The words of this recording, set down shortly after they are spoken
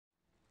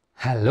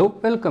Hello,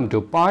 welcome to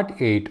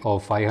part 8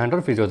 of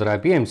 500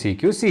 Physiotherapy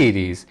MCQ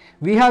series.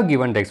 We have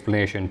given the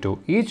explanation to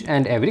each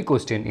and every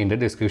question in the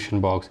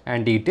description box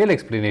and detailed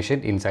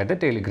explanation inside the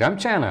Telegram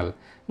channel.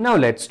 Now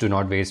let's do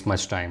not waste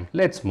much time.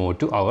 Let's move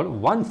to our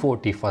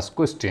 141st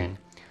question.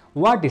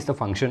 What is the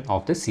function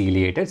of the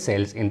ciliated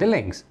cells in the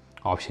lungs?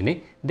 Option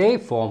A, they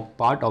form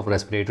part of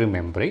respiratory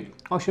membrane.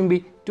 Option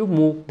B, to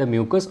move the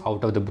mucus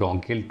out of the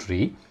bronchial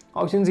tree.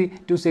 Option C,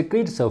 to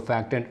secrete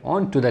surfactant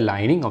onto the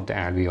lining of the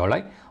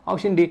alveoli.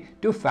 Option D,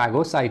 to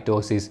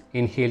phagocytosis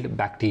inhaled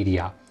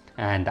bacteria.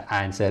 And the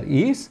answer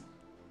is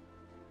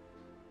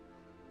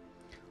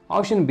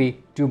option B,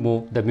 to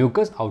move the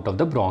mucus out of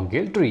the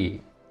bronchial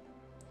tree.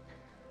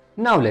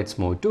 Now let's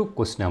move to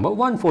question number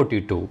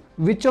 142.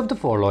 Which of the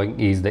following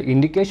is the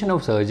indication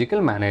of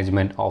surgical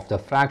management of the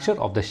fracture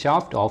of the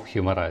shaft of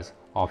humerus?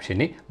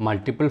 Option A,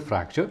 multiple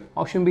fracture.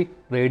 Option B,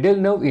 radial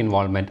nerve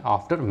involvement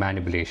after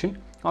manipulation.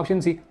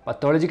 Option C,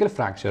 pathological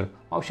fracture.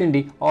 Option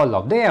D, all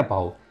of the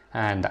above.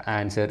 And the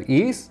answer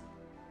is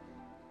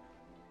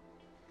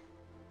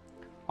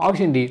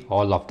option D,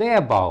 all of the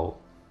above.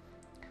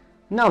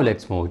 Now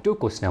let's move to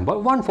question number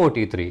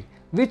 143.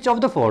 Which of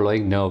the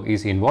following nerve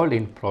is involved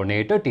in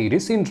Pronator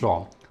teres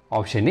syndrome?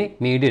 Option A,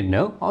 median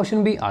nerve.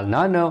 Option B,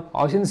 ulnar nerve.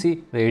 Option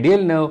C,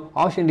 radial nerve.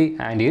 Option D,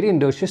 anterior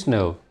indotius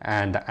nerve.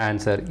 And the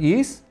answer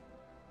is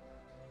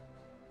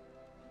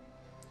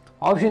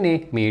option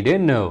A,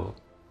 median nerve.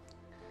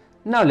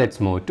 Now let's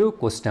move to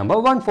question number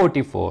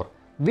 144.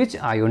 Which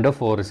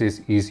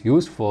iontophoresis is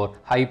used for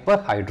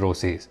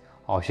hyperhidrosis?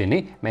 Option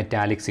A,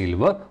 metallic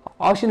silver.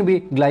 Option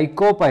B,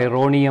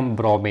 glycopyrronium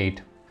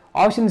bromide.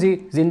 Option C,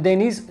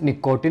 xanthines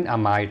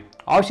nicotinamide.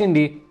 Option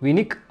D,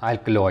 vinic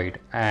alkaloid.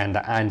 And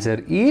the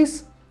answer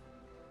is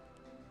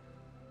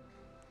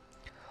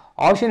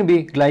option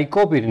B,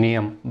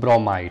 glycopyrronium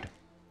bromide.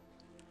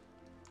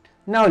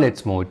 Now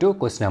let's move to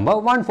question number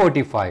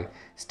 145.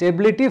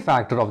 Stability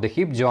factor of the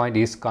hip joint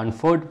is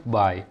conferred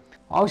by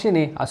option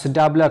A,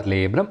 acetabular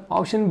labrum.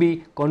 Option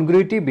B,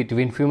 congruity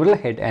between femoral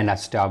head and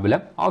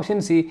acetabulum.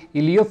 Option C,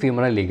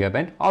 iliofemoral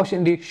ligament.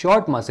 Option D,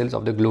 short muscles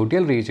of the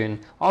gluteal region.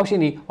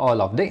 Option E,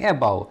 all of the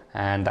above.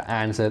 And the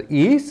answer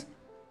is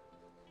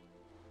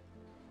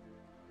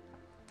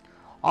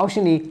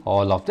option E,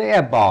 all of the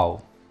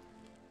above.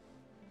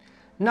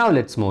 Now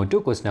let's move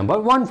to question number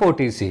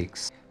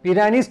 146.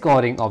 Pirani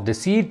scoring of the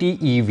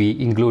CTEV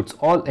includes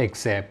all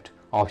except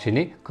option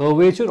A,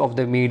 curvature of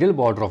the medial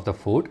border of the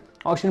foot.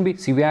 Option B,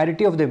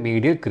 severity of the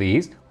medial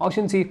crease.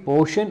 Option C,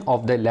 portion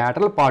of the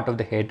lateral part of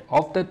the head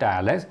of the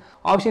talus.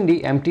 Option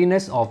D,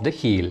 emptiness of the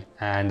heel.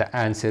 And the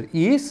answer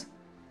is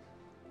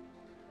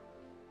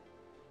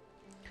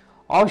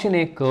option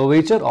A,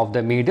 curvature of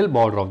the medial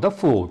border of the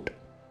foot.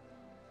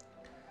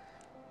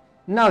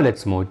 Now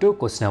let's move to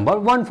question number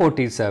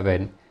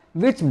 147.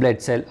 Which blood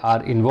cells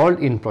are involved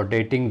in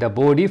protecting the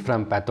body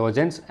from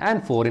pathogens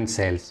and foreign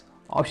cells?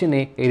 Option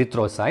A,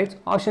 erythrocytes.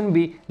 Option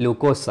B,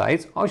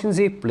 leukocytes. Option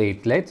C,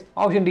 platelets.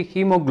 Option D,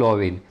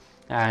 hemoglobin.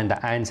 And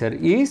the answer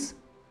is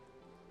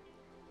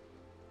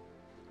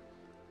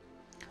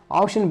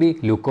option B,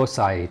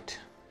 leukocyte.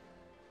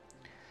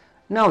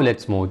 Now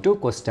let's move to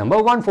question number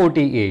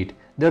 148.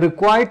 The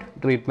required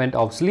treatment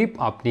of sleep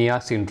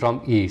apnea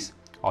syndrome is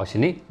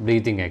option A,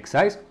 breathing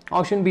exercise.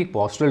 Option B,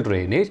 postural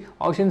drainage.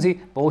 Option C,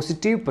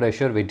 positive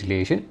pressure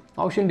ventilation.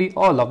 Option D,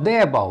 all of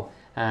the above.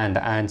 And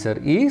the answer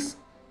is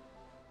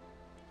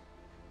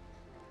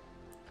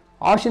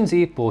option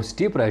C,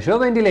 positive pressure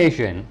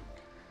ventilation.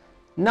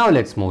 Now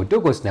let's move to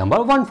question number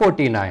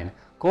 149.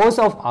 Cause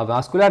of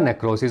avascular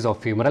necrosis of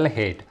femoral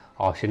head.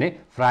 Option A,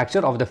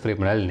 fracture of the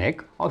femoral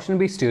neck. Option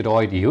B,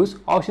 steroid use.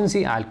 Option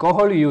C,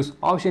 alcohol use.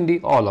 Option D,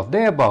 all of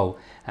the above.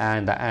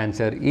 And the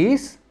answer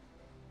is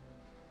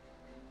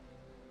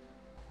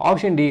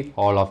option D,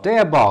 all of the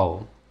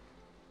above.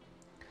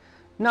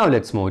 Now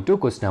let's move to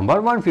question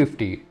number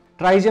 150.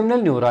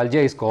 Trigeminal neuralgia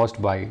is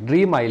caused by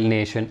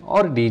demyelination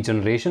or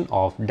degeneration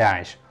of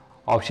dash.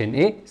 Option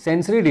A,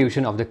 sensory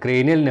division of the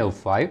cranial nerve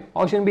 5.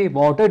 Option B,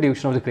 motor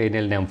division of the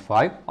cranial nerve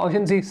 5.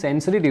 Option C,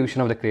 sensory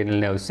division of the cranial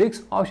nerve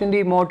 6. Option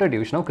D, motor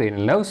division of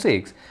cranial nerve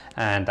 6.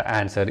 And the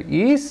answer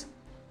is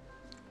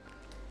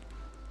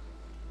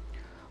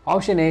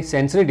option A,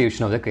 sensory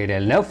division of the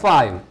cranial nerve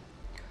 5.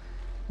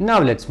 Now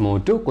let's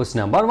move to question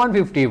number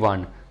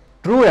 151.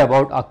 True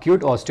about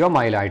acute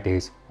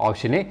osteomyelitis.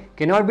 Option A,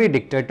 cannot be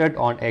detected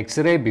on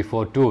X-ray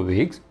before 2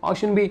 weeks.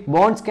 Option B,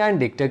 bones can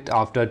detect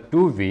after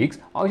 2 weeks.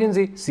 Option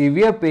C,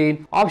 severe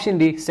pain. Option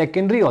D,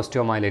 secondary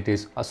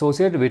osteomyelitis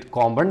associated with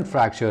compound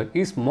fracture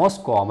is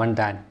most common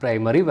than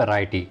primary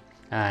variety.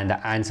 And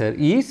the answer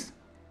is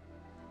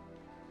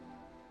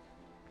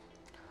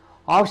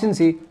option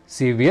C,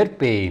 severe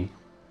pain.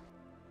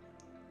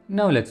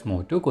 Now let's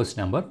move to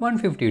question number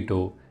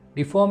 152.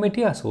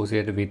 Deformity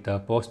associated with the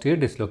posterior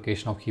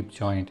dislocation of hip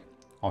joint.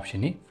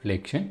 Option A,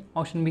 flexion.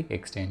 Option B,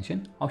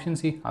 extension. Option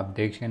C,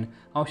 abduction.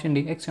 Option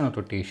D, external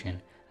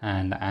rotation.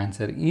 And the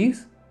answer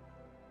is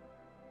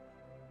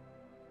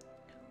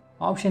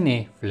option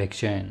A,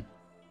 flexion.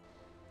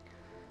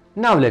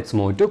 Now let's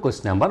move to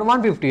question number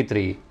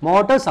 153.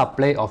 Motor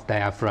supply of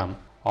diaphragm.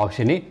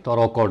 Option A,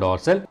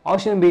 thoracodorsal.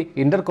 Option B,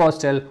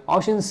 intercostal.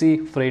 Option C,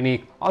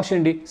 phrenic.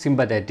 Option D,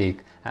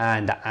 sympathetic.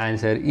 And the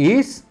answer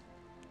is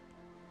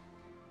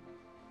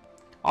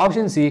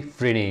option C,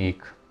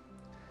 phrenic.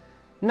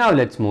 Now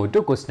let's move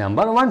to question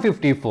number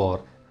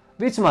 154.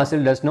 Which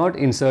muscle does not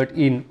insert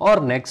in or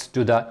next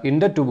to the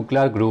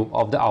intertubercular groove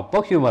of the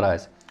upper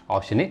humerus?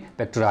 Option A,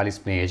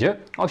 pectoralis major.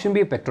 Option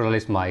B,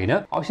 pectoralis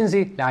minor. Option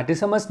C,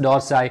 latissimus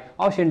dorsi.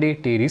 Option D,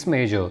 teres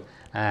major.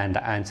 And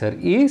the answer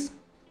is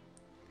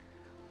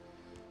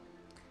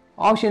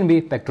option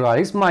B,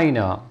 pectoralis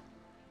minor.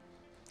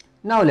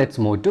 Now let's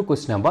move to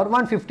question number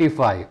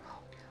 155.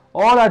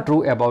 All are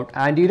true about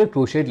anterior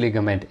cruciate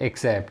ligament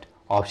except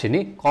option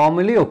A,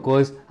 commonly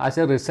occurs as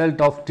a result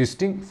of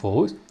twisting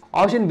force.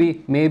 Option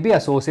B, may be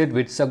associated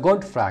with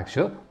Segmental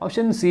fracture.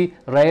 Option C,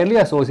 rarely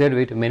associated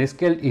with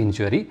meniscal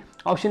injury.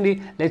 Option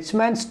D,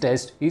 Leishman's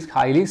test is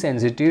highly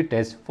sensitive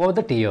test for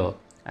the tear.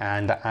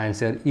 And the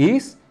answer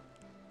is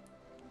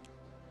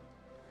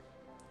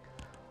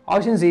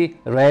option C,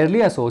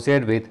 rarely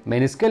associated with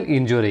meniscal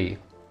injury.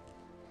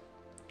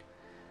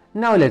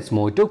 Now let's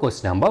move to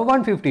question number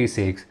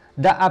 156.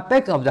 The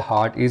apex of the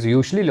heart is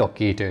usually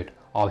located.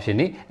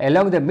 Option A,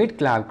 along the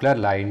mid-clavicular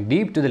line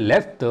deep to the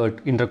left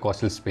third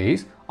intercostal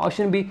space.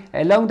 Option B,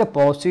 along the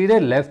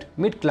posterior left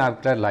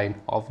mid-clavicular line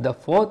of the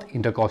fourth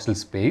intercostal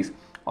space.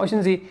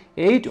 Option C,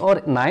 8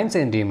 or 9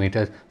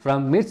 centimeters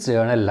from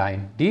mid-sternal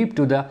line deep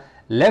to the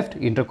left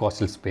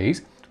intercostal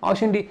space.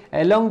 Option D,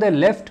 along the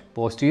left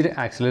posterior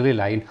axillary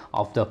line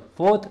of the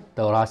fourth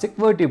thoracic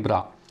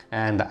vertebra.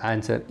 And the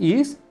answer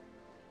is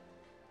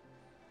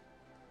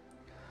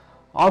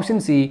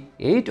option C,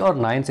 8 or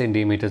 9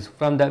 centimeters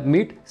from the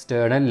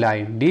mid-sternal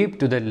line deep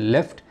to the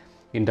left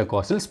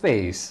intercostal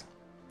space.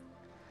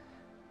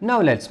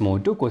 Now let's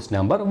move to question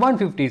number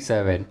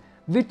 157.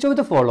 Which of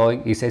the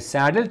following is a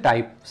saddle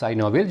type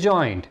synovial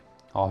joint?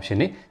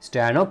 Option A,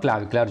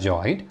 sternoclavicular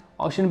joint.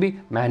 Option B,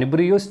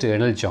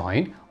 manubriosternal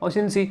joint.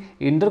 Option C,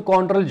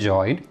 interchondral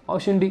joint.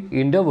 Option D,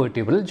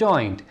 intervertebral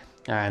joint.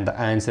 And the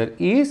answer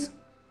is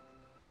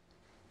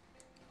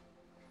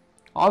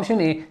option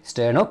A,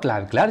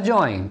 sternoclavicular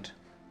joint.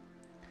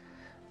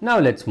 Now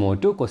let's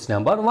move to question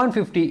number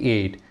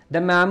 158. The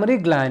mammary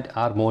gland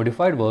are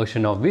modified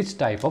version of which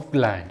type of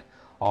gland?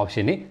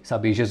 Option A,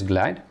 sebaceous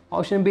gland.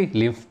 Option B,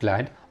 lymph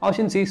gland.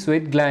 Option C,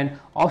 sweat gland.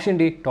 Option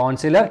D,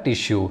 tonsillar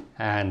tissue.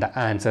 And the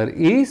answer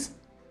is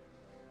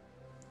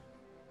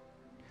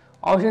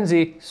option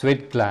C,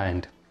 sweat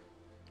gland.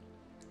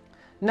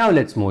 Now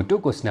let's move to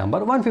question number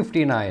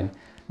 159.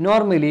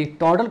 Normally,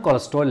 total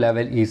cholesterol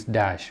level is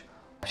dash.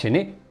 Option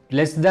A,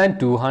 less than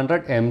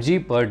 200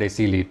 mg per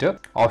deciliter.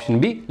 Option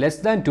B, less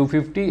than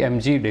 250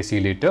 mg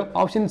deciliter.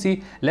 Option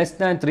C, less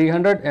than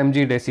 300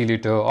 mg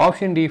deciliter.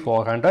 Option D,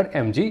 400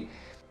 mg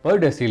per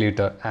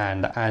deciliter.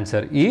 And the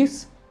answer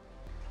is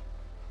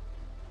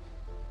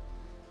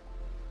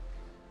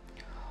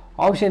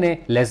option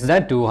A, less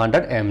than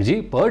 200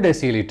 mg per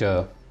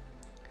deciliter.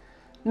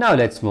 Now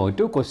let's move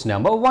to question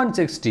number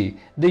 160.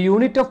 The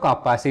unit of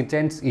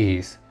capacitance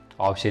is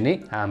option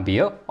A,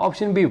 ampere.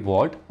 Option B,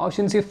 volt.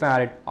 Option C,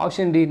 farad.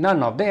 Option D,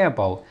 none of the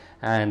above.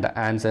 And the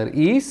answer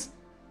is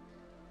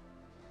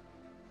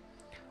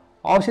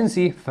option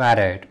C,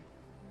 farad.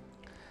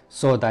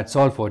 So that's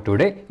all for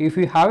today. If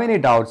you have any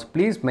doubts,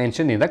 please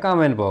mention in the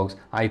comment box.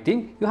 I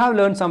think you have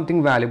learned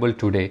something valuable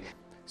today.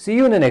 See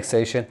you in the next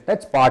session.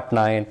 That's part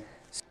 9.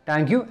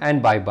 Thank you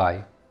and bye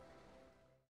bye.